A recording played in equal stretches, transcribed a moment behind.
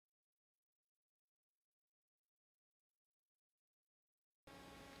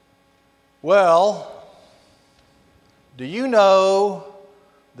Well, do you know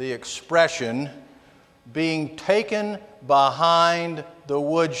the expression being taken behind the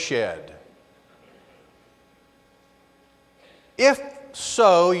woodshed? If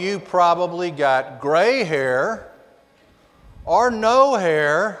so, you probably got gray hair or no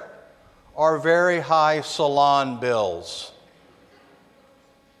hair or very high salon bills.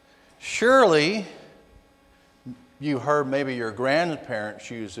 Surely, you heard maybe your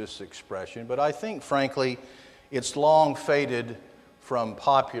grandparents use this expression, but I think, frankly, it's long faded from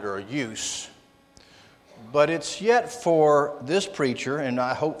popular use. But it's yet for this preacher, and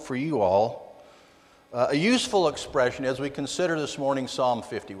I hope for you all, a useful expression as we consider this morning Psalm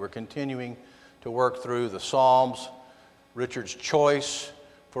 50. We're continuing to work through the Psalms, Richard's choice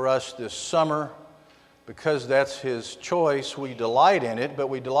for us this summer. Because that's his choice, we delight in it, but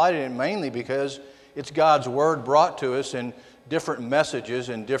we delight in it mainly because it's God's Word brought to us in different messages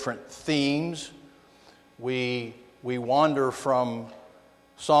and different themes. We wander from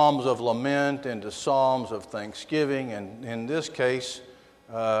Psalms of lament into Psalms of thanksgiving, and in this case,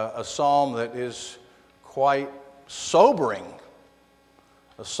 a psalm that is quite sobering,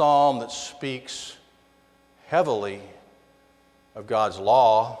 a psalm that speaks heavily of God's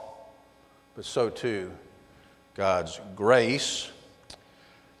law, but so too God's grace.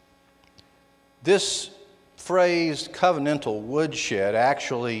 This phrase, covenantal woodshed,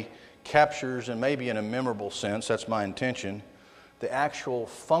 actually captures, and maybe in a memorable sense, that's my intention, the actual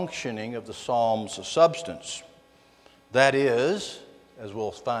functioning of the psalm's substance. That is, as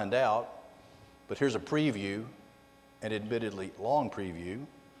we'll find out, but here's a preview, an admittedly long preview.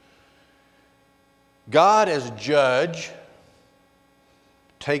 God as judge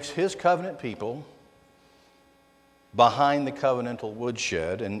takes his covenant people behind the covenantal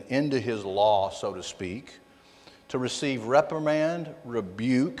woodshed and into his law, so to speak, to receive reprimand,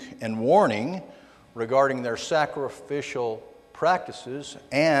 rebuke, and warning regarding their sacrificial practices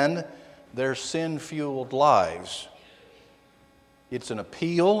and their sin-fueled lives. It's an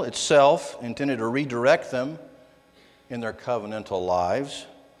appeal itself intended to redirect them in their covenantal lives,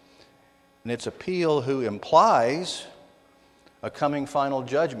 and its appeal who implies a coming final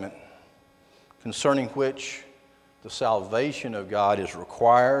judgment concerning which the salvation of God is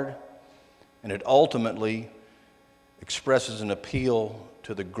required, and it ultimately expresses an appeal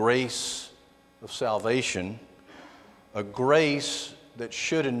to the grace of salvation, a grace that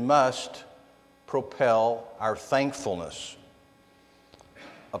should and must propel our thankfulness.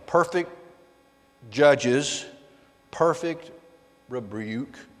 A perfect judge's perfect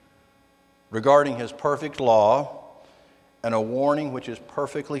rebuke regarding his perfect law, and a warning which is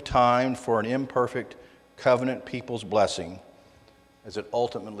perfectly timed for an imperfect covenant people's blessing, as it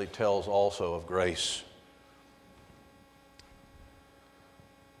ultimately tells also of grace.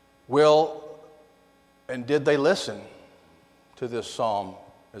 Will and did they listen to this psalm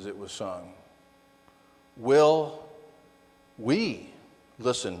as it was sung? Will we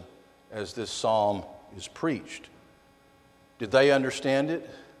listen as this psalm is preached? Did they understand it?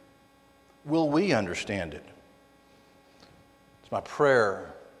 Will we understand it? It's my prayer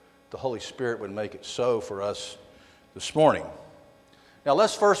the Holy Spirit would make it so for us this morning. Now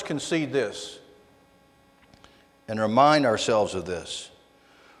let's first concede this and remind ourselves of this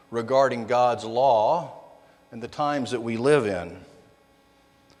regarding God's law and the times that we live in.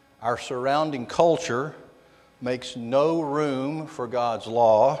 Our surrounding culture makes no room for God's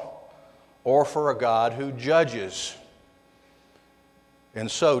law or for a God who judges.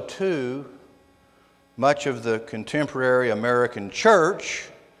 And so too, much of the contemporary American church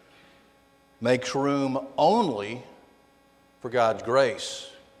makes room only for God's grace.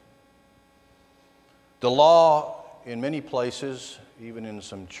 The law, in many places, even in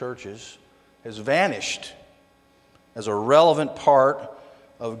some churches, has vanished as a relevant part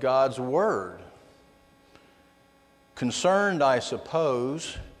of God's Word. Concerned, I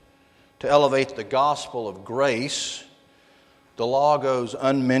suppose, to elevate the gospel of grace, the law goes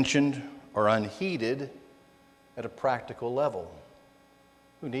unmentioned or unheeded at a practical level.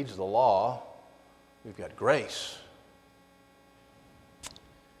 Who needs the law? We've got grace.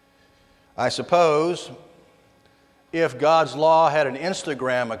 I suppose if God's law had an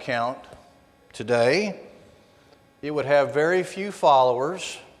Instagram account today, it would have very few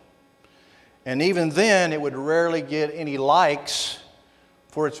followers, and even then it would rarely get any likes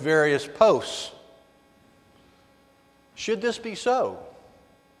for its various posts. Should this be so?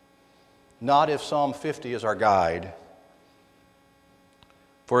 Not if Psalm 50 is our guide.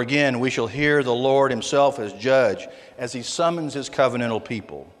 For again, we shall hear the Lord himself as judge as he summons his covenantal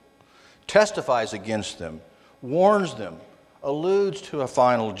people, testifies against them, warns them, alludes to a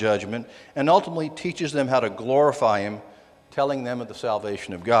final judgment, and ultimately teaches them how to glorify Him, telling them of the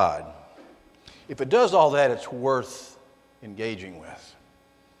salvation of God. If it does all that, it's worth engaging with.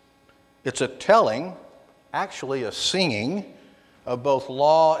 It's a telling, actually a singing, of both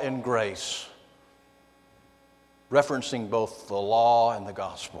law and grace, referencing both the law and the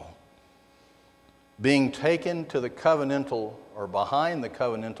gospel. Being taken to the covenantal or behind the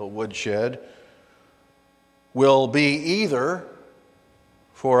covenantal woodshed will be either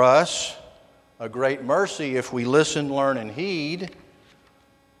for us a great mercy if we listen, learn, and heed,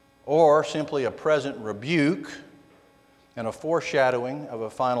 or simply a present rebuke and a foreshadowing of a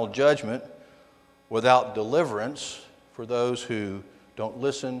final judgment without deliverance for those who don't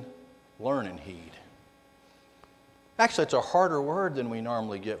listen, learn, and heed. Actually, it's a harder word than we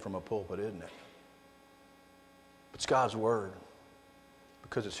normally get from a pulpit, isn't it? It's God's word.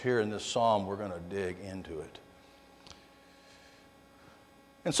 Because it's here in this psalm, we're going to dig into it.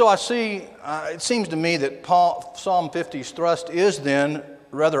 And so I see, it seems to me that Psalm 50's thrust is then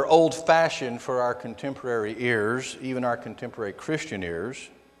rather old-fashioned for our contemporary ears, even our contemporary Christian ears.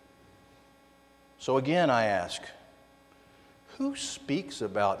 So again, I ask, who speaks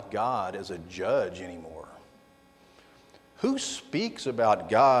about God as a judge anymore? Who speaks about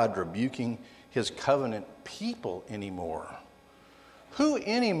God rebuking His covenant people anymore? Who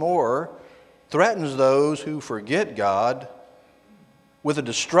anymore threatens those who forget God with a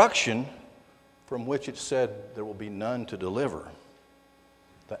destruction from which it said there will be none to deliver?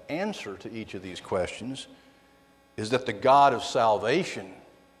 The answer to each of these questions is that the God of salvation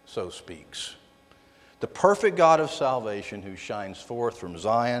so speaks. The perfect God of salvation who shines forth from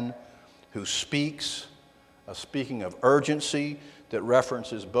Zion, who speaks, a speaking of urgency that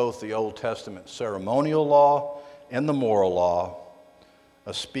references both the Old Testament ceremonial law and the moral law,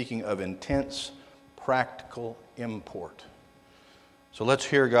 a speaking of intense practical import. So let's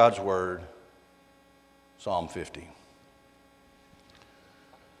hear God's word, Psalm 50.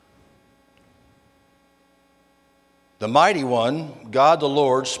 The mighty one, God the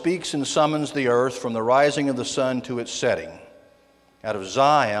Lord, speaks and summons the earth from the rising of the sun to its setting. Out of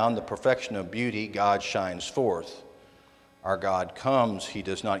Zion, the perfection of beauty, God shines forth. Our God comes, He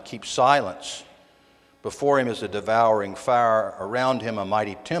does not keep silence. Before Him is a devouring fire, around Him a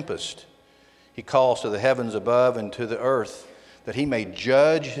mighty tempest. He calls to the heavens above and to the earth, that He may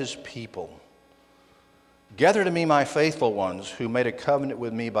judge His people. Gather to me my faithful ones, who made a covenant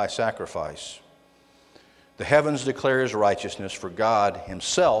with me by sacrifice. The heavens declare His righteousness, for God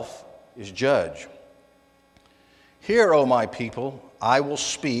Himself is judge. Hear, O my people, I will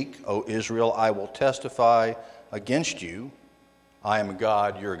speak, O Israel, I will testify against you. I am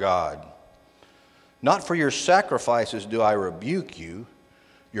God, your God. Not for your sacrifices do I rebuke you.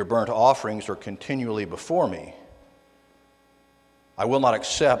 Your burnt offerings are continually before me. I will not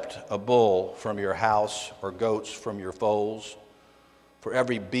accept a bull from your house or goats from your folds. For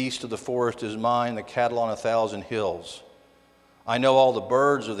every beast of the forest is mine, the cattle on 1,000 hills. I know all the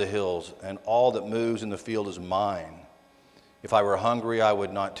birds of the hills, and all that moves in the field is mine. If I were hungry, I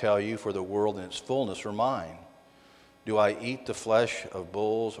would not tell you, for the world and its fullness are mine. Do I eat the flesh of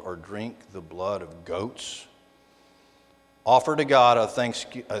bulls or drink the blood of goats? Offer to God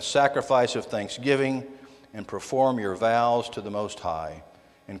a sacrifice of thanksgiving, and perform your vows to the Most High,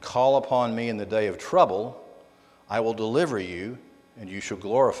 and call upon me in the day of trouble. I will deliver you, and you shall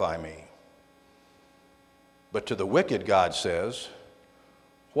glorify me. But to the wicked, God says,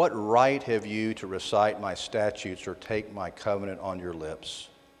 what right have you to recite my statutes or take my covenant on your lips?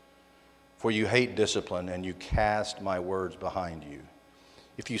 For you hate discipline, and you cast my words behind you.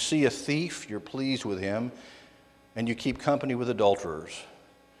 If you see a thief, you're pleased with him, and you keep company with adulterers.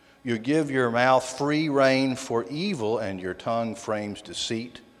 You give your mouth free rein for evil, and your tongue frames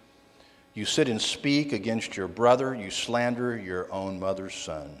deceit. You sit and speak against your brother. You slander your own mother's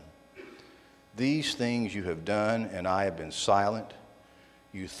son. These things you have done, and I have been silent.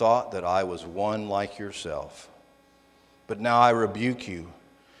 You thought that I was one like yourself. But now I rebuke you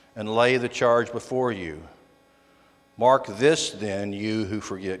and lay the charge before you. Mark this then, you who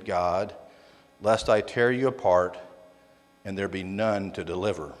forget God, lest I tear you apart and there be none to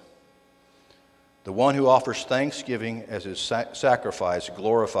deliver. The one who offers thanksgiving as his sacrifice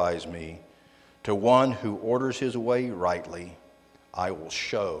glorifies me. To one who orders his way rightly, I will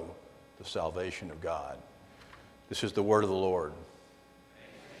show the salvation of God. This is the word of the Lord.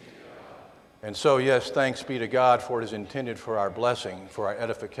 And so, yes, thanks be to God, for it is intended for our blessing, for our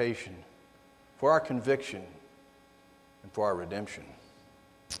edification, for our conviction, and for our redemption.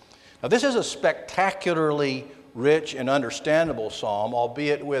 Now, this is a spectacularly rich and understandable psalm,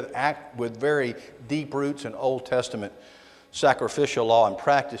 albeit with very deep roots in Old Testament sacrificial law and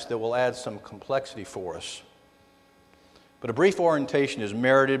practice that will add some complexity for us. But a brief orientation is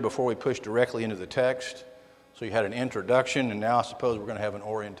merited before we push directly into the text. So you had an introduction, and now I suppose we're going to have an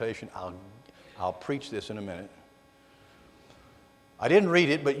orientation. I'll preach this in a minute. I didn't read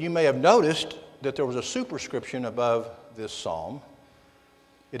it, but you may have noticed that there was a superscription above this psalm.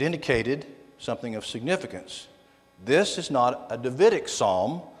 It indicated something of significance. This is not a Davidic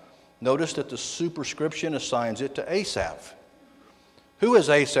psalm. Notice that the superscription assigns it to Asaph. Who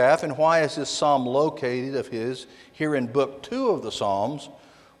is Asaph, and why is this psalm located of his here in Book 2 of the Psalms,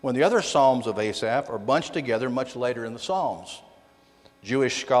 when the other psalms of Asaph are bunched together much later in the Psalms?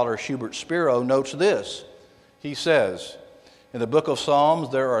 Jewish scholar Hubert Spiro notes this. He says, in the book of Psalms,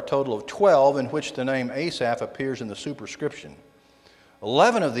 there are a total of 12 in which the name Asaph appears in the superscription.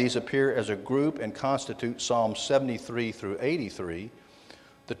 11 of these appear as a group and constitute Psalms 73 through 83.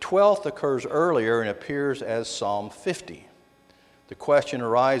 The 12th occurs earlier and appears as Psalm 50. The question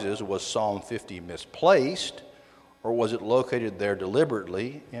arises, was Psalm 50 misplaced, or was it located there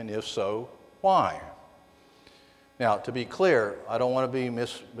deliberately, and if so, why? Now, to be clear, I don't want to be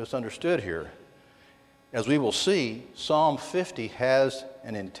misunderstood here. As we will see, Psalm 50 has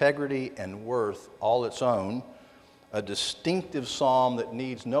an integrity and worth all its own, a distinctive psalm that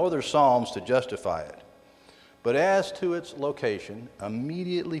needs no other psalms to justify it. But as to its location,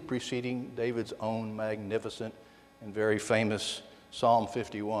 immediately preceding David's own magnificent and very famous Psalm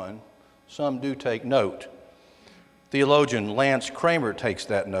 51, some do take note. Theologian Lance Kramer takes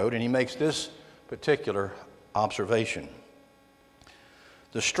that note, and he makes this particular observation.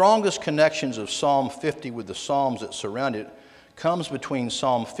 The strongest connections of Psalm 50 with the Psalms that surround it comes between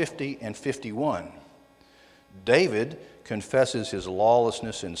Psalm 50 and 51. David confesses his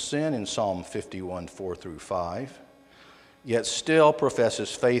lawlessness and sin in Psalm 51, 4 through 5, yet still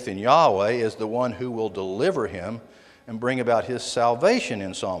professes faith in Yahweh as the one who will deliver him and bring about his salvation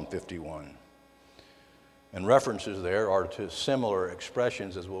in Psalm 51. And references there are to similar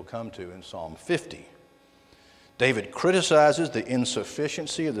expressions as we'll come to in Psalm 50. David criticizes the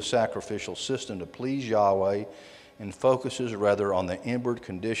insufficiency of the sacrificial system to please Yahweh and focuses rather on the inward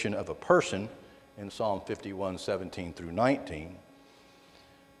condition of a person in Psalm 51, 17 through 19.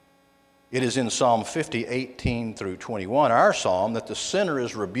 It is in Psalm 50, 18 through 21, our psalm, that the sinner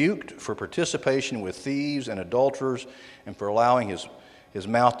is rebuked for participation with thieves and adulterers and for allowing his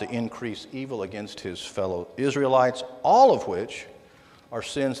mouth to increase evil against his fellow Israelites, all of which are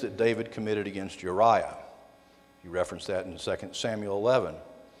sins that David committed against Uriah. You reference that in 2 Samuel 11.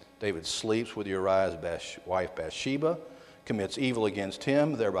 David sleeps with Uriah's wife Bathsheba, commits evil against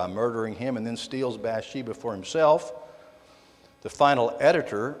him, thereby murdering him, and then steals Bathsheba for himself. The final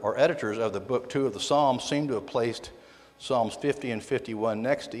editor or editors of the book 2 of the Psalms seem to have placed Psalms 50 and 51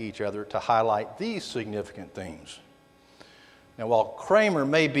 next to each other to highlight these significant themes. Now, while Kramer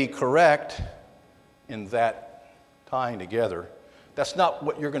may be correct in that tying together, that's not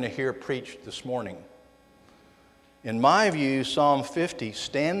what you're going to hear preached this morning. In my view, Psalm 50,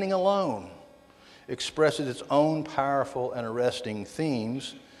 standing alone, expresses its own powerful and arresting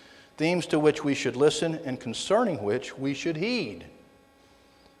themes to which we should listen and concerning which we should heed.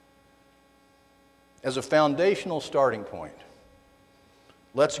 As a foundational starting point,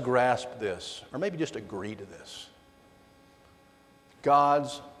 let's grasp this, or maybe just agree to this.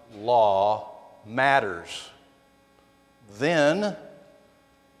 God's law matters then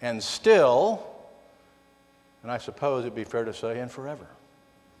and still, and I suppose it'd be fair to say, and forever.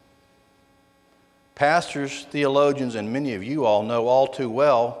 Pastors, theologians, and many of you all know all too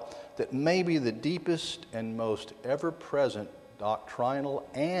well that maybe the deepest and most ever-present doctrinal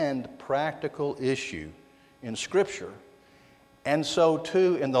and practical issue in Scripture, and so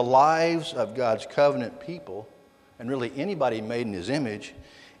too in the lives of God's covenant people, and really anybody made in His image,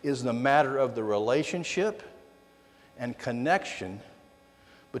 is the matter of the relationship and connection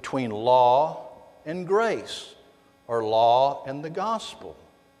between law and grace, or law and the gospel.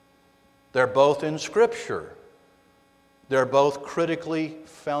 They're both in Scripture. They're both critically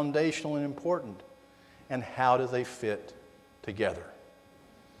foundational and important. And how do they fit together?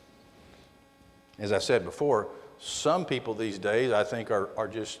 As I said before, some people these days, I think, are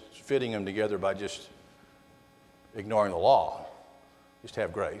just fitting them together by just ignoring the law. Just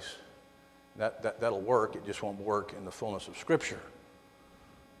have grace. That'll work. It just won't work in the fullness of Scripture.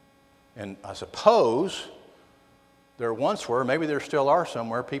 And I suppose there once were, maybe there still are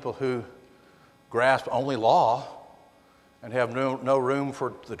somewhere, people who grasp only law and have no room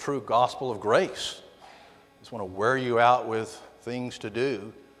for the true gospel of grace. Just want to wear you out with things to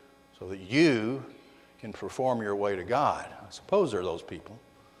do so that you can perform your way to God. I suppose there are those people.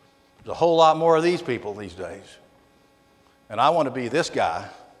 There's a whole lot more of these people these days. And I want to be this guy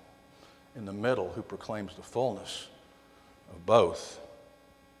in the middle who proclaims the fullness of both.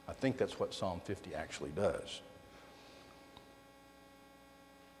 I think that's what Psalm 50 actually does.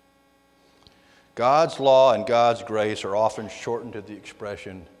 God's law and God's grace are often shortened to the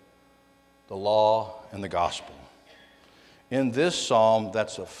expression, the law and the gospel. In this psalm,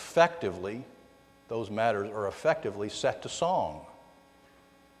 those matters are effectively set to song.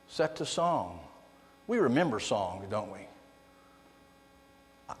 Set to song. We remember songs, don't we?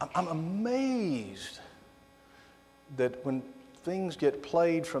 I'm amazed that when things get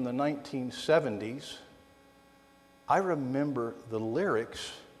played from the 1970s, I remember the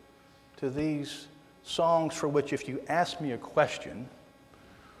lyrics to these songs for which, if you ask me a question,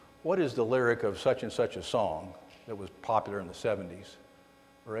 what is the lyric of such and such a song that was popular in the 70s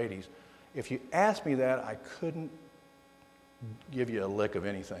or 80s? If you ask me that, I couldn't give you a lick of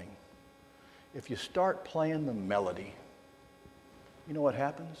anything. If you start playing the melody, you know what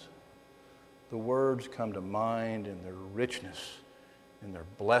happens? The words come to mind in their richness, in their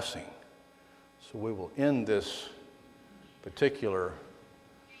blessing. So we will end this particular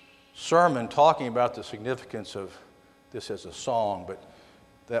sermon talking about the significance of this as a song, but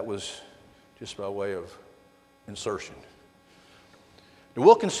that was just by way of insertion.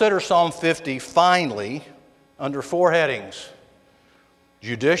 We'll consider Psalm 50 finally under 4 headings: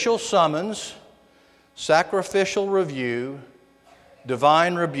 judicial summons, sacrificial review,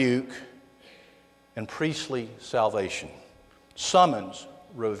 divine rebuke, and priestly salvation. Summons,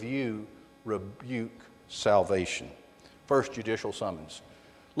 review, rebuke, salvation. First, judicial summons.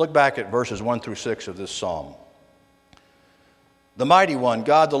 Look back at verses 1 through 6 of this psalm. The mighty one,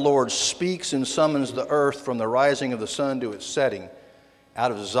 God the Lord, speaks and summons the earth from the rising of the sun to its setting. Out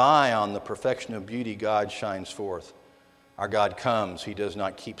of Zion, the perfection of beauty, God shines forth. Our God comes, he does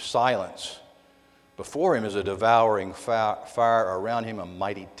not keep silence. Before him is a devouring fire, around him a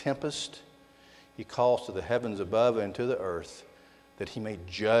mighty tempest. He calls to the heavens above and to the earth that he may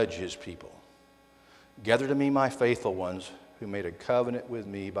judge his people. Gather to me my faithful ones who made a covenant with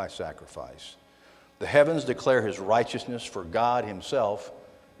me by sacrifice. The heavens declare his righteousness, for God himself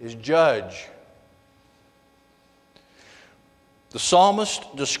is judge. The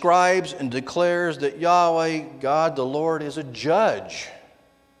psalmist describes and declares that Yahweh, God the Lord, is a judge.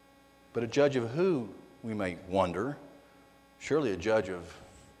 But a judge of who, we may wonder? Surely a judge of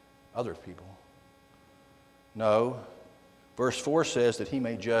other people. No. Verse 4 says that he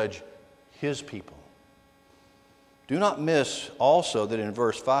may judge his people. Do not miss also that in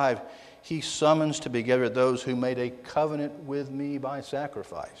verse 5, he summons to be gathered those who made a covenant with me by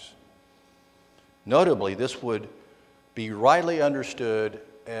sacrifice. Notably, this would be rightly understood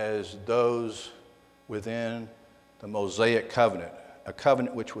as those within the Mosaic covenant, a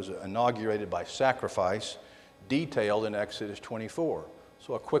covenant which was inaugurated by sacrifice, detailed in Exodus 24.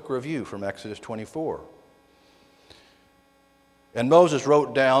 So a quick review from Exodus 24. And Moses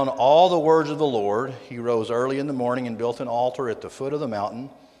wrote down all the words of the Lord. He rose early in the morning and built an altar at the foot of the mountain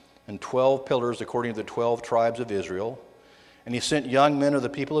and 12 pillars according to the 12 tribes of Israel. And he sent young men of the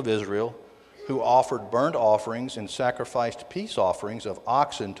people of Israel who offered burnt offerings and sacrificed peace offerings of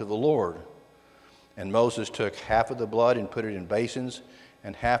oxen to the Lord. And Moses took half of the blood and put it in basins,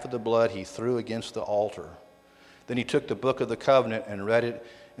 and half of the blood he threw against the altar. Then he took the book of the covenant and read it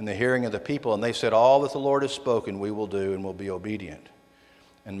in the hearing of the people, and they said, all that the Lord has spoken we will do and will be obedient.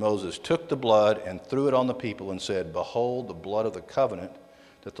 And Moses took the blood and threw it on the people and said, behold the blood of the covenant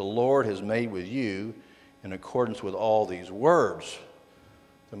that the Lord has made with you in accordance with all these words.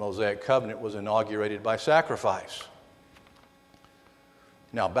 The Mosaic covenant was inaugurated by sacrifice.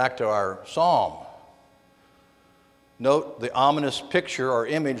 Now back to our psalm. Note the ominous picture or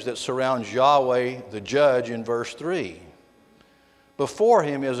image that surrounds Yahweh the judge in verse 3. Before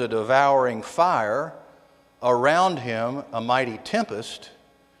him is a devouring fire, around him a mighty tempest,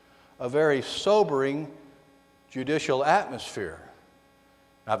 a very sobering judicial atmosphere.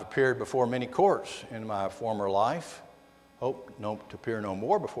 I've appeared before many courts in my former life. Hope to appear no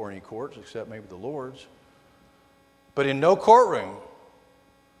more before any courts except maybe the Lord's. But in no courtroom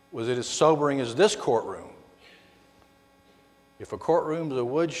was it as sobering as this courtroom. If a courtroom is a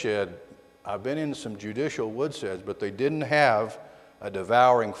woodshed, I've been in some judicial woodsheds, but they didn't have a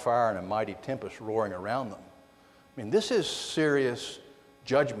devouring fire and a mighty tempest roaring around them. I mean, this is serious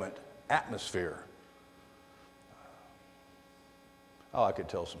judgment atmosphere. Oh, I could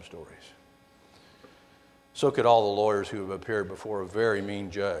tell some stories. So could all the lawyers who have appeared before a very mean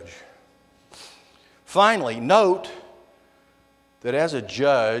judge. Finally, note that as a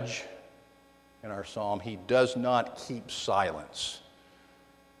judge in our psalm, he does not keep silence.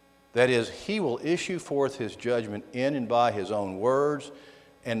 That is, he will issue forth his judgment in and by his own words,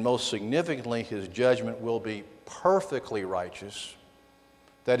 and most significantly, his judgment will be perfectly righteous.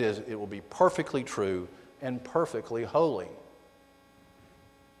 That is, it will be perfectly true and perfectly holy.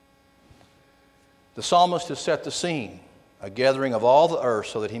 The psalmist has set the scene, a gathering of all the earth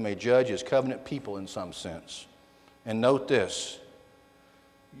so that he may judge his covenant people in some sense. And note this,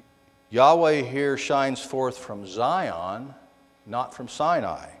 Yahweh here shines forth from Zion, not from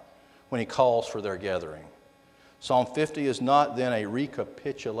Sinai, when he calls for their gathering. Psalm 50 is not then a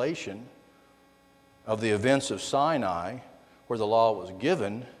recapitulation of the events of Sinai, where the law was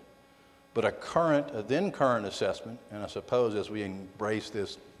given, but a then current assessment, and I suppose as we embrace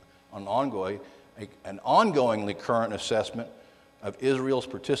this an ongoingly current assessment of Israel's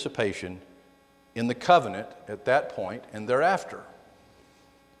participation in the covenant at that point and thereafter.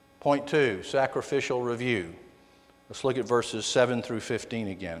 Point 2, sacrificial review. Let's look at verses 7 through 15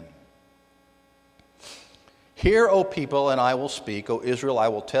 again. Hear, O people, and I will speak. O Israel, I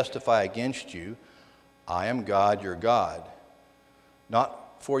will testify against you. I am God, your God.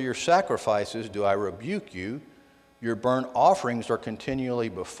 Not for your sacrifices do I rebuke you. Your burnt offerings are continually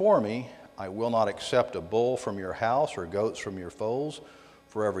before me. I will not accept a bull from your house or goats from your folds.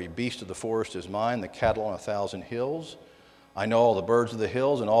 For every beast of the forest is mine, the cattle on 1,000 hills. I know all the birds of the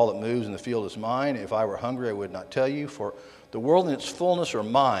hills, and all that moves in the field is mine. If I were hungry, I would not tell you, for the world and its fullness are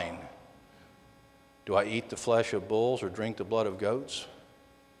mine. Do I eat the flesh of bulls or drink the blood of goats?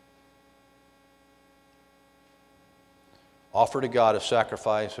 Offer to God a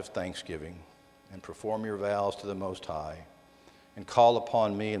sacrifice of thanksgiving, and perform your vows to the Most High, and call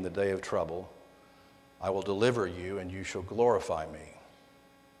upon me in the day of trouble. I will deliver you, and you shall glorify me.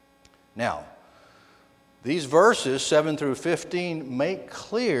 Now, these verses, 7 through 15, make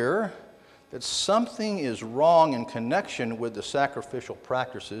clear that something is wrong in connection with the sacrificial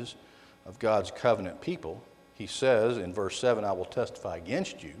practices of God's covenant people. He says in verse 7, I will testify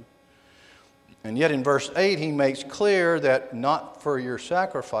against you. And yet in verse 8, he makes clear that not for your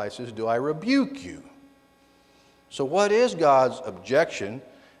sacrifices do I rebuke you. So what is God's objection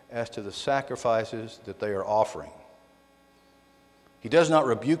as to the sacrifices that they are offering? He does not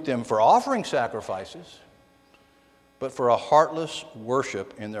rebuke them for offering sacrifices, but for a heartless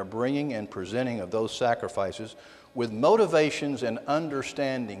worship in their bringing and presenting of those sacrifices with motivations and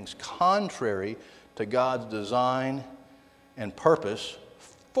understandings contrary to God's design and purpose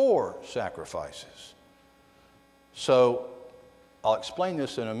for sacrifices. So, I'll explain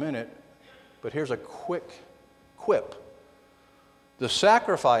this in a minute, but here's a quick quip. The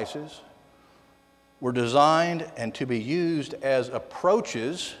sacrifices were designed and to be used as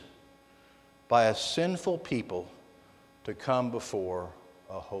approaches by a sinful people to come before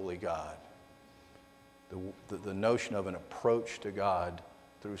a holy God. The notion of an approach to God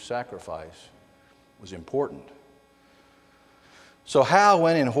through sacrifice was important. So how,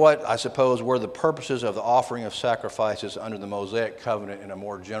 when, and what, I suppose, were the purposes of the offering of sacrifices under the Mosaic covenant in a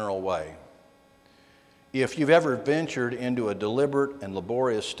more general way? If you've ever ventured into a deliberate and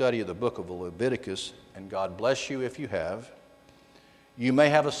laborious study of the book of Leviticus, and God bless you if you have, you may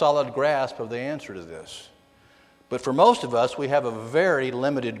have a solid grasp of the answer to this. But for most of us, we have a very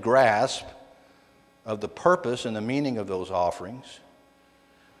limited grasp of the purpose and the meaning of those offerings.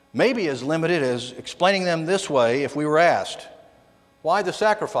 Maybe as limited as explaining them this way if we were asked, why the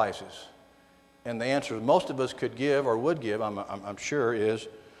sacrifices? And the answer most of us could give or would give, I'm sure, is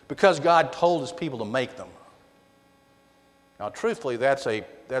because God told his people to make them. Now, truthfully, that's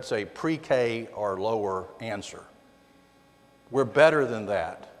a pre-K or lower answer. We're better than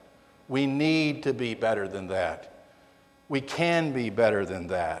that. We need to be better than that. We can be better than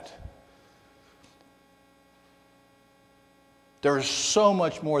that. There is so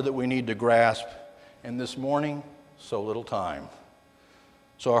much more that we need to grasp, and this morning, so little time.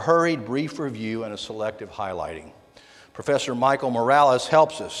 So a hurried, brief review and a selective highlighting. Professor Michael Morales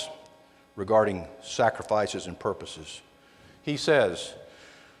helps us regarding sacrifices and purposes. He says,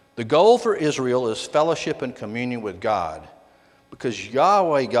 the goal for Israel is fellowship and communion with God. Because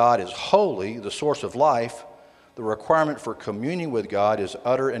Yahweh God is holy, the source of life, the requirement for communion with God is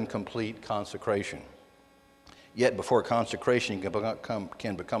utter and complete consecration. Yet before consecration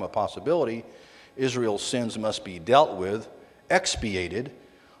can become a possibility, Israel's sins must be dealt with, expiated.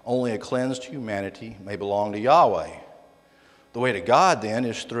 Only a cleansed humanity may belong to Yahweh. The way to God, then,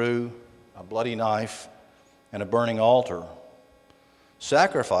 is through a bloody knife and a burning altar.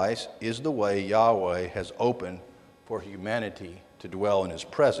 Sacrifice is the way Yahweh has opened for humanity to dwell in his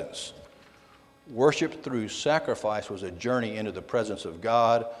presence. Worship through sacrifice was a journey into the presence of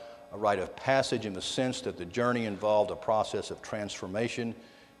God, a rite of passage in the sense that the journey involved a process of transformation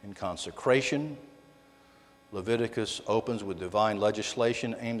in consecration. Leviticus opens with divine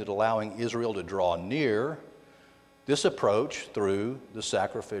legislation aimed at allowing Israel to draw near this approach through the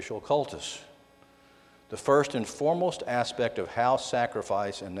sacrificial cultus. The first and foremost aspect of how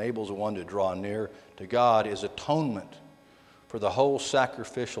sacrifice enables one to draw near to God is atonement. For the whole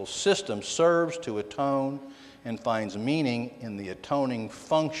sacrificial system serves to atone and finds meaning in the atoning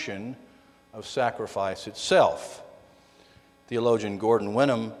function of sacrifice itself. Theologian Gordon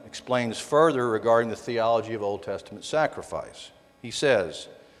Wenham explains further regarding the theology of Old Testament sacrifice. He says,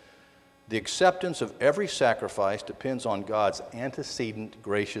 "The acceptance of every sacrifice depends on God's antecedent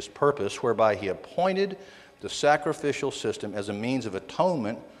gracious purpose, whereby He appointed the sacrificial system as a means of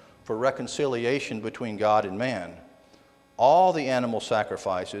atonement for reconciliation between God and man. All the animal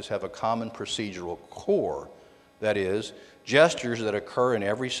sacrifices have a common procedural core, that is, gestures that occur in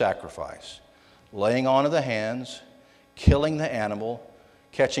every sacrifice: laying on of the hands, killing the animal,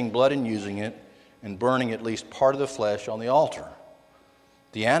 catching blood and using it, and burning at least part of the flesh on the altar.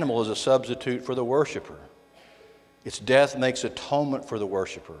 The animal is a substitute for the worshiper. Its death makes atonement for the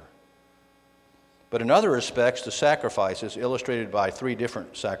worshiper. But in other respects, the sacrifices, illustrated by 3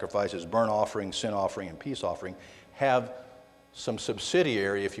 different sacrifices, burnt offering, sin offering, and peace offering, have some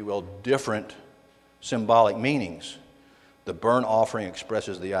subsidiary, if you will, different symbolic meanings. The burnt offering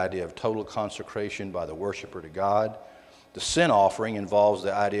expresses the idea of total consecration by the worshiper to God. The sin offering involves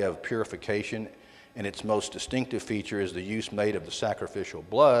the idea of purification, and its most distinctive feature is the use made of the sacrificial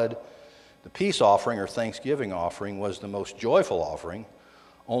blood. The peace offering or thanksgiving offering was the most joyful offering.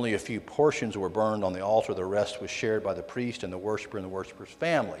 Only a few portions were burned on the altar. The rest was shared by the priest and the worshiper and the worshiper's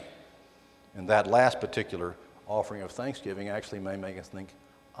family. And that last particular offering of thanksgiving actually may make us think,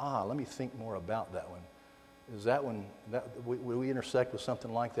 let me think more about that one. Is that one, will we intersect with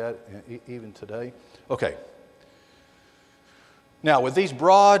something like that even today? Okay. Now, with these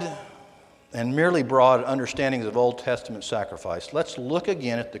broad and merely broad understandings of Old Testament sacrifice, let's look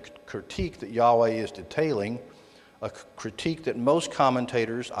again at the critique that Yahweh is detailing, a critique that most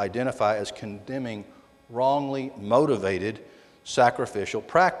commentators identify as condemning wrongly motivated sacrificial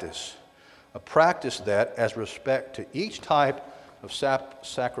practice, a practice that, as respect to each type of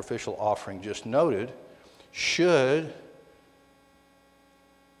sacrificial offering just noted, should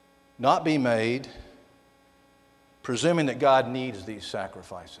not be made presuming that God needs these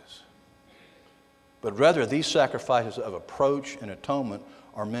sacrifices. But rather, these sacrifices of approach and atonement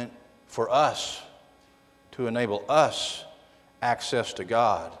are meant for us, to enable us access to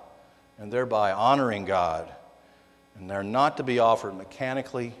God, and thereby honoring God. And they're not to be offered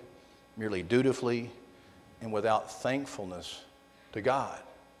mechanically, merely dutifully, and without thankfulness to God.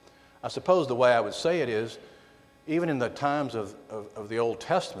 I suppose the way I would say it is, even in the times of the Old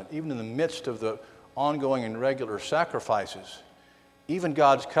Testament, even in the midst of the ongoing and regular sacrifices, even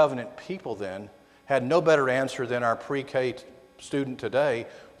God's covenant people then had no better answer than our pre-K student today.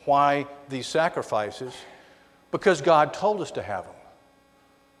 Why these sacrifices? Because God told us to have them.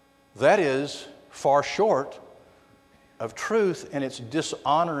 That is far short of truth, and it's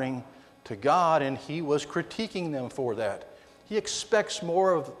dishonoring to God, and He was critiquing them for that. He expects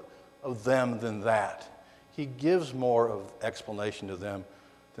more of them than that. He gives more of explanation to them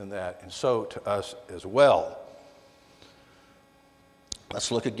than that, and so to us as well.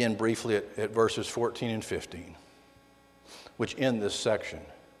 Let's look again briefly at verses 14 and 15, which end this section.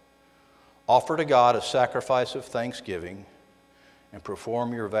 Offer to God a sacrifice of thanksgiving, and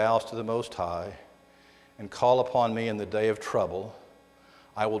perform your vows to the Most High, and call upon me in the day of trouble.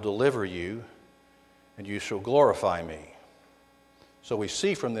 I will deliver you, and you shall glorify me. So we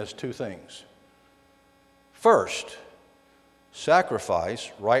see from this 2 things. First,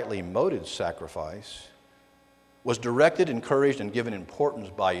 sacrifice, rightly motivated sacrifice, was directed, encouraged, and given importance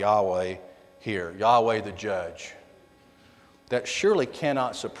by Yahweh here, Yahweh the judge. That surely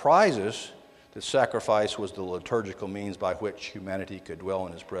cannot surprise us that sacrifice was the liturgical means by which humanity could dwell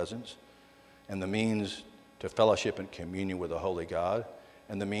in His presence, and the means to fellowship and communion with the Holy God,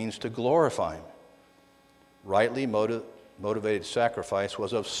 and the means to glorify Him. Rightly motivated sacrifice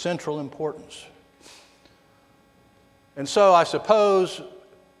was of central importance. And so I suppose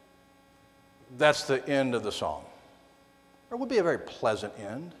that's the end of the psalm. It would be a very pleasant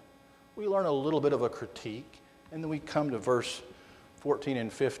end. We learn a little bit of a critique, and then we come to verse 14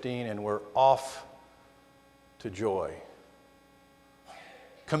 and 15, and we're off to joy.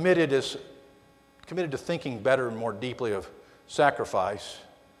 Committed to thinking better and more deeply of sacrifice,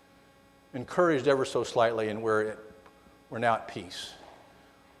 encouraged ever so slightly, and we're now at peace.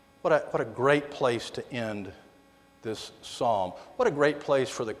 What a great place to end this psalm. What a great place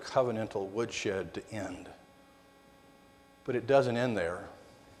for the covenantal woodshed to end. But it doesn't end there.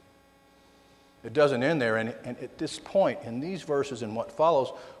 It doesn't end there. And at this point, in these verses and what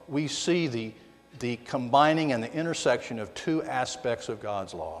follows, we see the combining and the intersection of two aspects of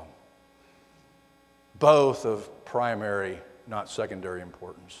God's law, both of primary, not secondary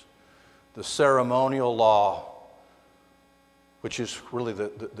importance. The ceremonial law, which is really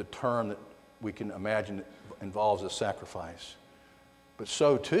the term that we can imagine involves a sacrifice. But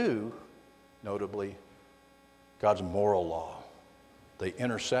so too, notably, God's moral law. They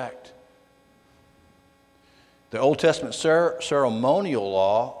intersect. The Old Testament ceremonial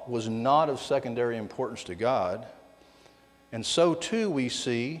law was not of secondary importance to God. And so too we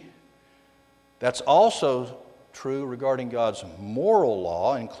see that's also true regarding God's moral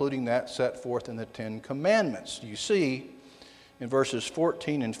law, including that set forth in the Ten Commandments. You see, in verses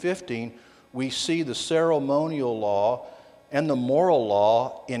 14 and 15, we see the ceremonial law and the moral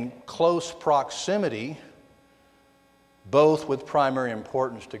law in close proximity, both with primary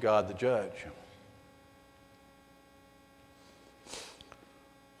importance to God the judge.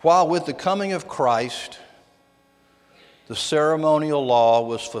 While with the coming of Christ, the ceremonial law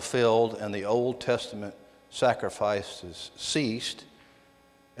was fulfilled and the Old Testament sacrifices ceased,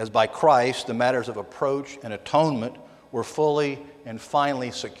 as by Christ the matters of approach and atonement were fully and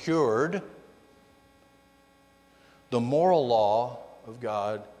finally secured, the moral law of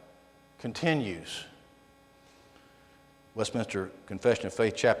God continues. Westminster Confession of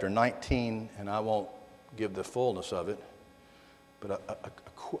Faith, chapter 19, and I won't give the fullness of it, but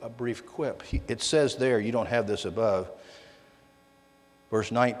a brief quip. It says there, you don't have this above,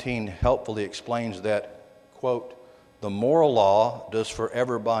 verse 19 helpfully explains that, quote, the moral law does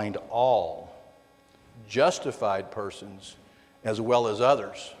forever bind all justified persons as well as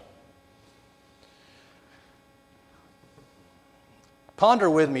others. Ponder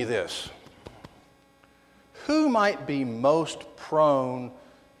with me this. Who might be most prone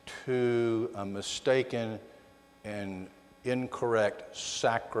to a mistaken and incorrect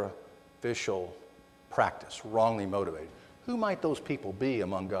sacrificial practice, wrongly motivated? Who might those people be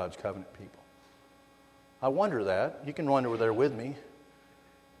among God's covenant people? I wonder that. You can wonder there with me.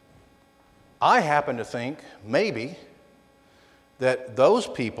 I happen to think, maybe, that those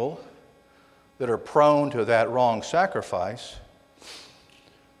people that are prone to that wrong sacrifice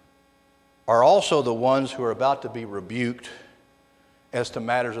are also the ones who are about to be rebuked as to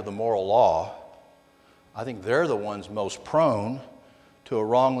matters of the moral law. I think they're the ones most prone to a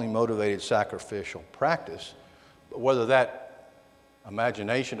wrongly motivated sacrificial practice. But whether that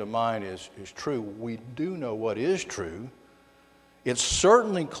imagination of mine is true, we do know what is true. It's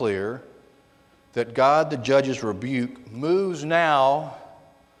certainly clear that God the judge's rebuke moves now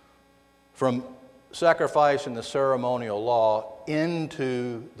from sacrifice in the ceremonial law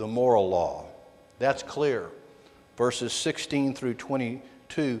into the moral law. That's clear. Verses 16 through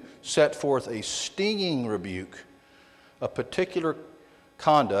 22 set forth a stinging rebuke of particular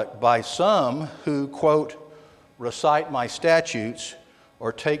conduct by some who, quote, recite my statutes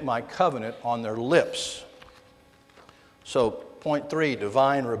or take my covenant on their lips. So, point 3,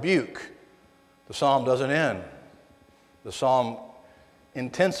 divine rebuke. The psalm doesn't end. The psalm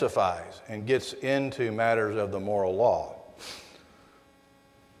intensifies and gets into matters of the moral law.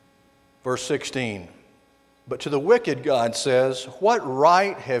 Verse 16, but to the wicked, God says, what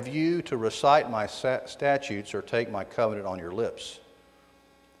right have you to recite my statutes or take my covenant on your lips?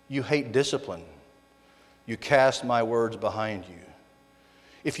 You hate discipline. You cast my words behind you.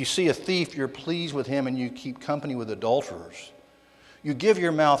 If you see a thief, you're pleased with him and you keep company with adulterers. You give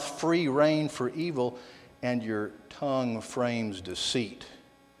your mouth free rein for evil and your tongue frames deceit.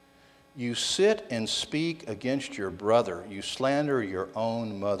 You sit and speak against your brother. You slander your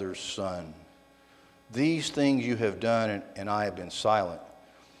own mother's son. These things you have done, and I have been silent.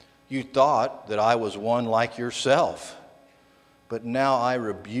 You thought that I was one like yourself, but now I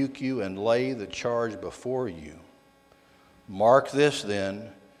rebuke you and lay the charge before you. Mark this then,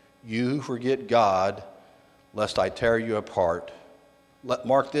 you who forget God, lest I tear you apart.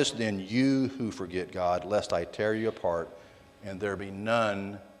 Mark this then, you who forget God, lest I tear you apart, and there be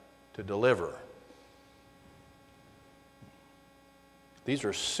none to deliver. These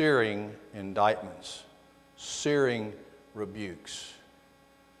are searing indictments, searing rebukes.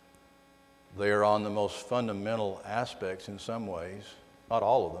 They are on the most fundamental aspects in some ways, not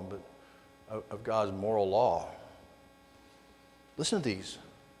all of them, but of God's moral law. Listen to these.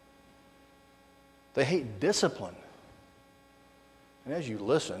 They hate discipline. And as you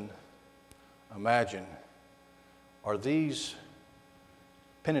listen, imagine, are these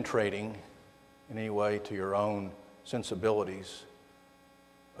penetrating in any way to your own sensibilities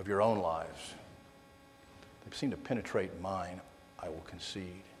of your own lives? They seem to penetrate mine, I will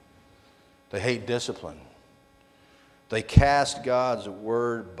concede. They hate discipline. They cast God's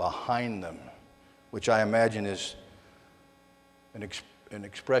word behind them, which I imagine is an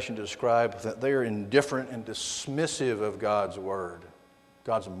expression to describe that they are indifferent and dismissive of God's word,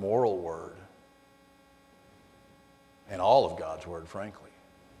 God's moral word, and all of God's word, frankly.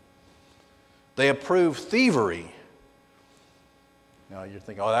 They approve thievery. Now you're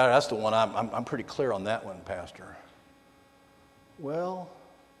thinking, oh, that's the one, I'm pretty clear on that one, Pastor. Well,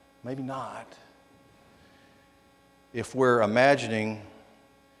 maybe not. If we're imagining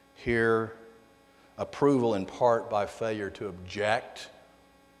here approval in part by failure to object,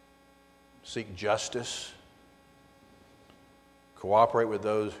 seek justice, cooperate with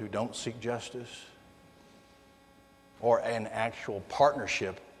those who don't seek justice, or an actual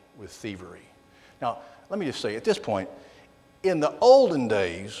partnership with thievery. Now, let me just say, at this point, in the olden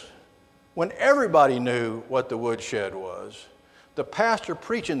days, when everybody knew what the woodshed was, the pastor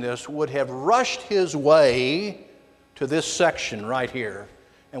preaching this would have rushed his way to this section right here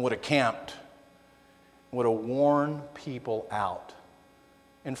and would have camped, would have warned people out.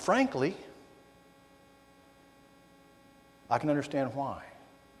 And frankly, I can understand why.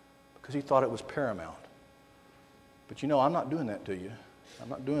 Because he thought it was paramount. But I'm not doing that to you. I'm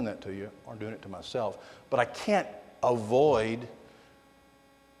not doing that to you or doing it to myself. But we can't avoid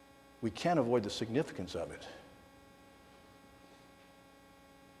the significance of it.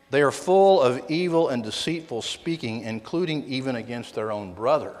 They are full of evil and deceitful speaking, including even against their own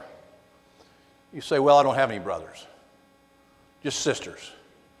brother. You say, well, I don't have any brothers, just sisters.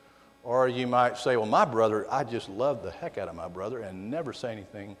 Or you might say, well, my brother, I just love the heck out of my brother and never say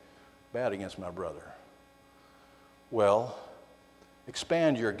anything bad against my brother. Well,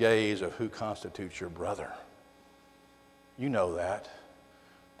 expand your gaze of who constitutes your brother. You know that.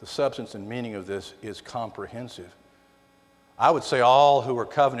 The substance and meaning of this is comprehensive. I would say all who are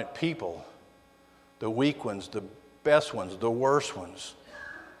covenant people, the weak ones, the best ones, the worst ones,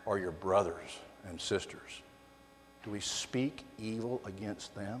 are your brothers and sisters. Do we speak evil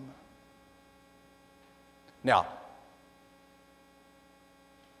against them? Now,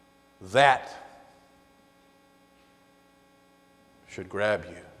 that should grab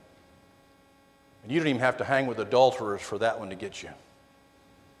you. And you don't even have to hang with adulterers for that one to get you.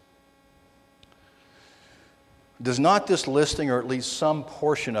 Does not this listing, or at least some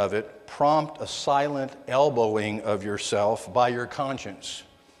portion of it, prompt a silent elbowing of yourself by your conscience?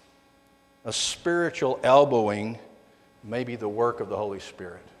 A spiritual elbowing may be the work of the Holy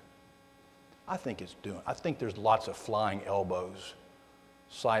Spirit. I think there's lots of flying elbows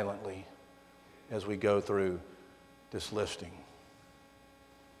silently as we go through this listing.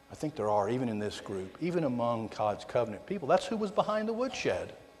 I think there are, even in this group, even among God's covenant people. That's who was behind the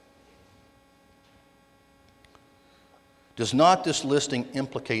woodshed. Does not this listing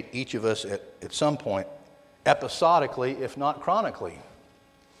implicate each of us at some point, episodically, if not chronically?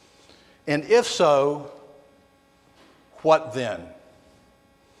 And if so, what then?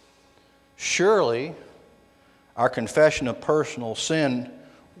 Surely, our confession of personal sin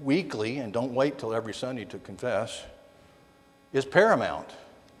weekly, and don't wait till every Sunday to confess, is paramount.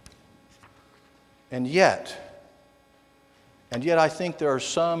 And yet I think there are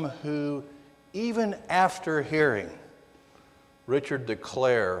some who, even after hearing Richard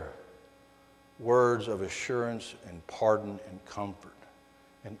declare words of assurance and pardon and comfort,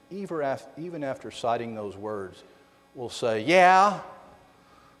 and even after citing those words, will say, yeah,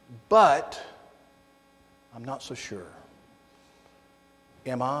 but I'm not so sure.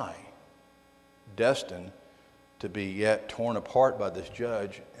 Am I destined to be yet torn apart by this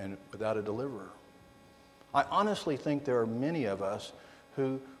judge and without a deliverer? I honestly think there are many of us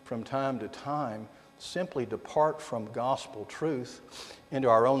who, from time to time, simply depart from gospel truth into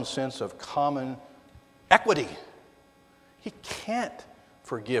our own sense of common equity. He can't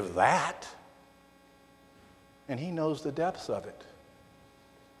forgive that. And he knows the depths of it.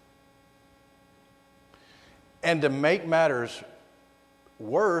 And to make matters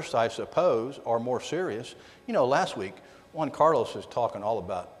worse, I suppose, or more serious, last week, Juan Carlos is talking all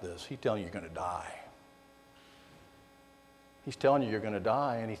about this. He's telling you you're going to die. He's telling you you're going to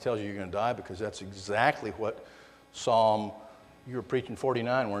die, and he tells you you're going to die because that's exactly what you were preaching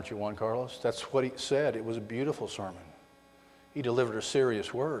 49, weren't you, Juan Carlos? That's what he said. It was a beautiful sermon. He delivered a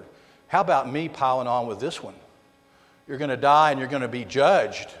serious word. How about me piling on with this one? You're going to die and you're going to be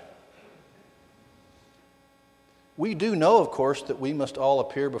judged. We do know, of course, that we must all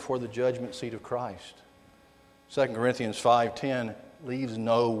appear before the judgment seat of Christ. 2 Corinthians 5:10 leaves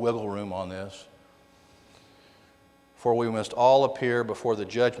no wiggle room on this. For we must all appear before the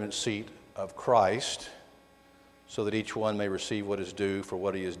judgment seat of Christ, so that each one may receive what is due for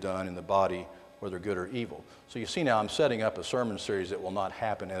what he has done in the body, whether good or evil. So you see now I'm setting up a sermon series that will not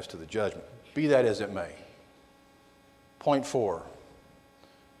happen as to the judgment. Be that as it may. Point 4,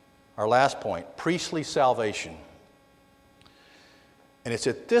 our last point, priestly salvation. And it's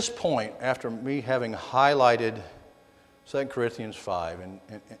at this point, after me having highlighted 2 Corinthians 5,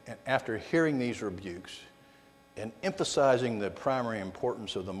 and after hearing these rebukes and emphasizing the primary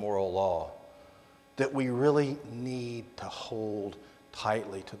importance of the moral law, that we really need to hold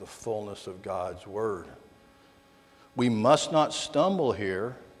tightly to the fullness of God's Word. We must not stumble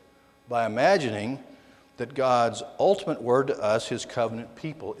here by imagining that God's ultimate word to us, His covenant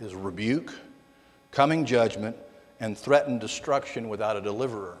people, is rebuke, coming judgment, and threatened destruction without a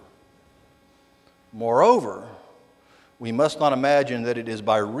deliverer. Moreover, we must not imagine that it is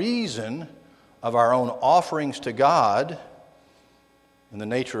by reason of our own offerings to God, in the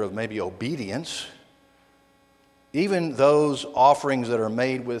nature of maybe obedience, even those offerings that are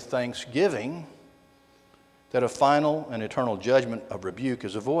made with thanksgiving, that a final and eternal judgment of rebuke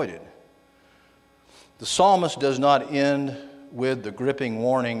is avoided. The psalmist does not end with the gripping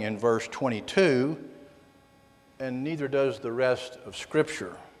warning in verse 22, and neither does the rest of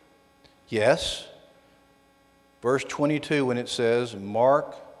Scripture. Yes, verse 22, when it says,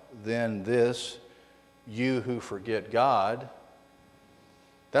 "Mark then this, you who forget God,"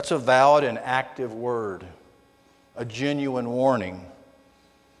 that's a valid and active word, a genuine warning,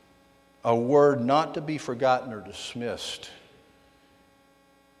 a word not to be forgotten or dismissed.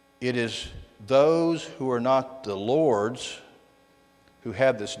 It is those who are not the Lord's who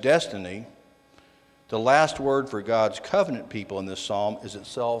have this destiny. The last word for God's covenant people in this psalm is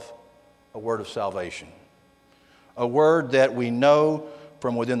itself a word of salvation. A word that we know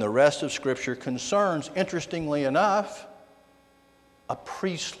from within the rest of Scripture concerns, interestingly enough, a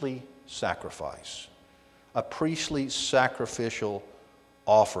priestly sacrifice, a priestly sacrificial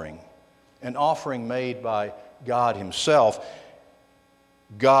offering, an offering made by God Himself,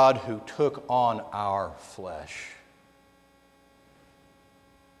 God who took on our flesh.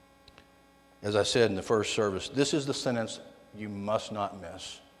 As I said in the first service, this is the sentence you must not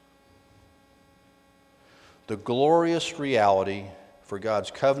miss. The glorious reality for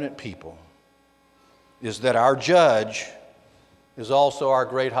God's covenant people is that our judge is also our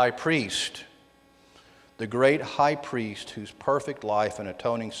great high priest, the great high priest whose perfect life and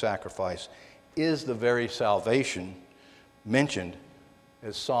atoning sacrifice is the very salvation mentioned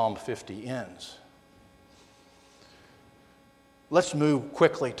as Psalm 50 ends. Let's move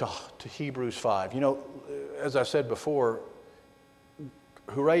quickly to Hebrews 5. You know, as I said before,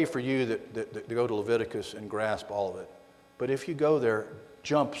 hooray for you that go to Leviticus and grasp all of it. But if you go there,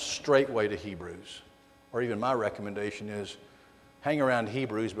 jump straightway to Hebrews. Or even my recommendation is hang around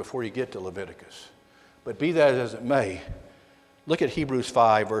Hebrews before you get to Leviticus. But be that as it may, look at Hebrews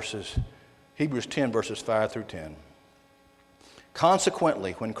 10 verses 5 through 10.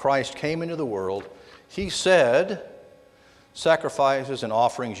 "Consequently, when Christ came into the world, He said, 'Sacrifices and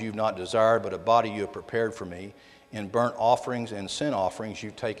offerings you've not desired, but a body you have prepared for me. In burnt offerings and sin offerings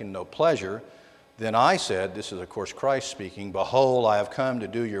you've taken no pleasure. Then I said,'" this is of course Christ speaking, "'Behold, I have come to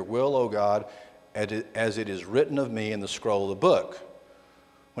do your will, O God, as it is written of me in the scroll of the book.'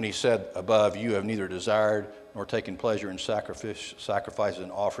 When He said above, 'You have neither desired nor taken pleasure in sacrifices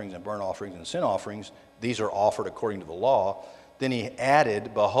and offerings and burnt offerings and sin offerings, these are offered according to the law,' then He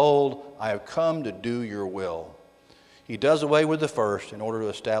added, 'Behold, I have come to do your will.' He does away with the first in order to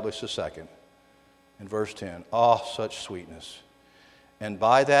establish the second." In verse 10, such sweetness. "And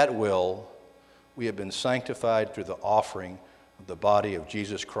by that will we have been sanctified through the offering of the body of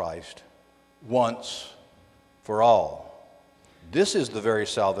Jesus Christ, once for all. This is the very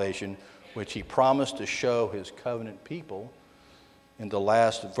salvation which He promised to show His covenant people in the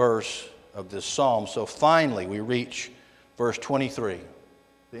last verse of this psalm." So finally we reach verse 23,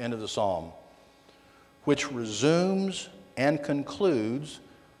 the end of the psalm, which resumes and concludes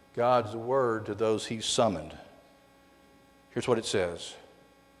God's word to those He's summoned. Here's what it says: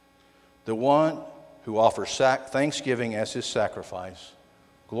 "The one who offers thanksgiving as his sacrifice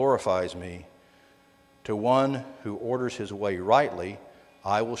glorifies me. To one who orders his way rightly,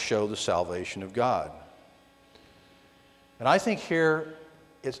 I will show the salvation of God." And I think here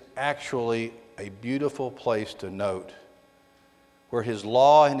it's actually a beautiful place to note where His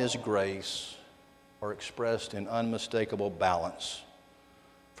law and His grace are expressed in unmistakable balance.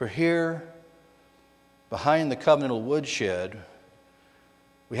 For here, behind the covenantal woodshed,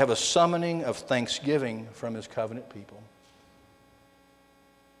 we have a summoning of thanksgiving from His covenant people,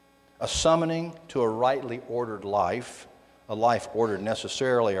 a summoning to a rightly ordered life, a life ordered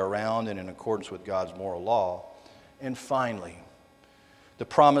necessarily around and in accordance with God's moral law, And finally, the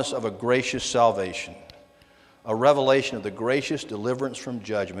promise of a gracious salvation, a revelation of the gracious deliverance from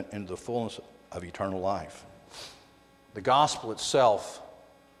judgment into the fullness of eternal life. The gospel itself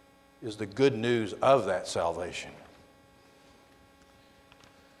is the good news of that salvation.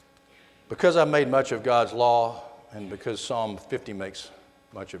 Because I've made much of God's law, and because Psalm 50 makes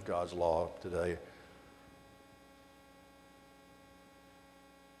much of God's law today,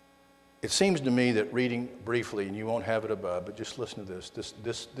 it seems to me that reading briefly, and you won't have it above, but just listen to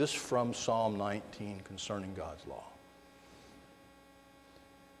this from Psalm 19 concerning God's law.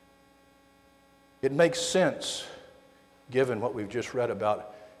 It makes sense, given what we've just read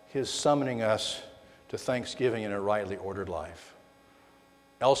about His summoning us to thanksgiving in a rightly ordered life.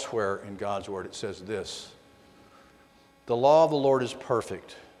 Elsewhere in God's Word it says this: "The law of the Lord is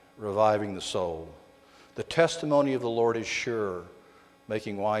perfect, reviving the soul. The testimony of the Lord is sure,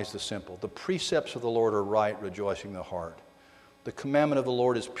 making wise the simple. The precepts of the Lord are right, rejoicing the heart. The commandment of the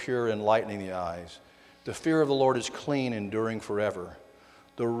Lord is pure, enlightening the eyes. The fear of the Lord is clean, enduring forever.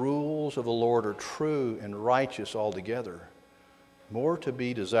 The rules of the Lord are true and righteous altogether. More to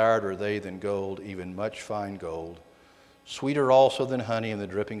be desired are they than gold, even much fine gold. Sweeter also than honey and the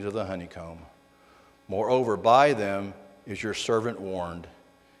drippings of the honeycomb. Moreover, by them is your servant warned.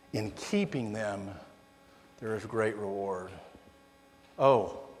 In keeping them, there is great reward."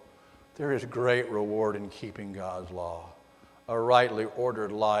 Oh, there is great reward in keeping God's law. A rightly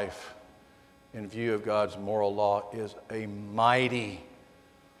ordered life in view of God's moral law is a mighty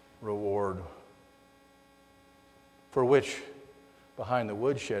reward, for which behind the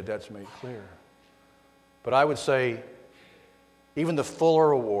woodshed that's made clear. But I would say even the fuller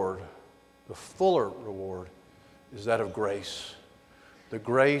reward is that of grace, the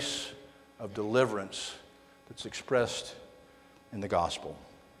grace of deliverance that's expressed in the gospel.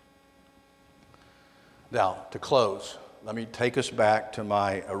 Now, to close, let me take us back to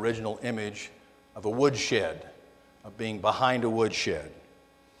my original image of a woodshed, of being behind a woodshed,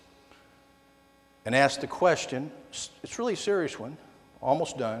 and ask the question, it's really a serious one,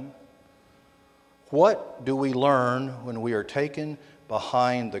 almost done. What do we learn when we are taken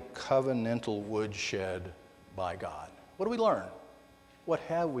behind the covenantal woodshed by God? What do we learn? What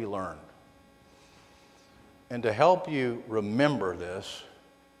have we learned? And to help you remember this,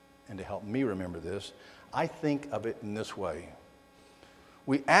 and to help me remember this, I think of it in this way.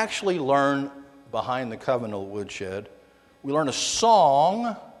 We actually learn behind the covenantal woodshed, we learn a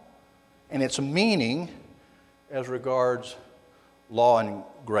song and its meaning as regards law and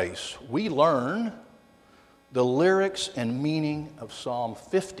grace. We learn the lyrics and meaning of Psalm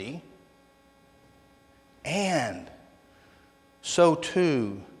 50, and so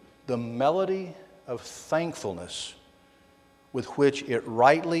too the melody of thankfulness with which it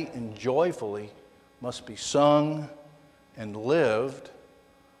rightly and joyfully must be sung and lived,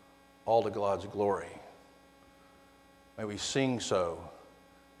 all to God's glory. May we sing so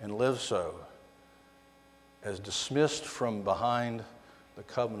and live so, as dismissed from behind the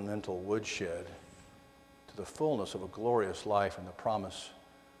covenantal woodshed to the fullness of a glorious life and the promise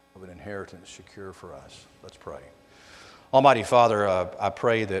of an inheritance secure for us. Let's pray. Almighty Father, I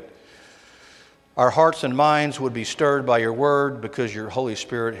pray that our hearts and minds would be stirred by your word, because your Holy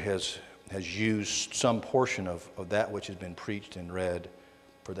Spirit has used some portion of that which has been preached and read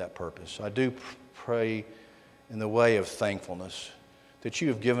for that purpose. I do pray in the way of thankfulness that you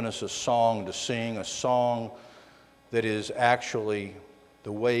have given us a song to sing, a song that is actually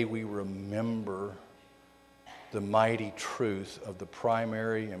the way we remember the mighty truth of the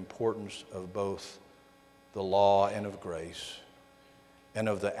primary importance of both the law and of grace, and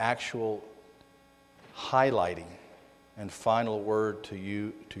of the actual highlighting and final word to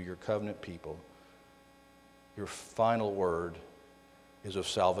you, to your covenant people. Your final word is of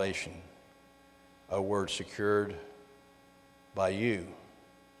salvation, a word secured by you,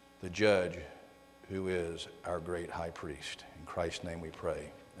 the judge, who is our great high priest. In Christ's name we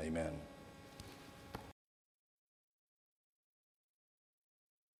pray. Amen.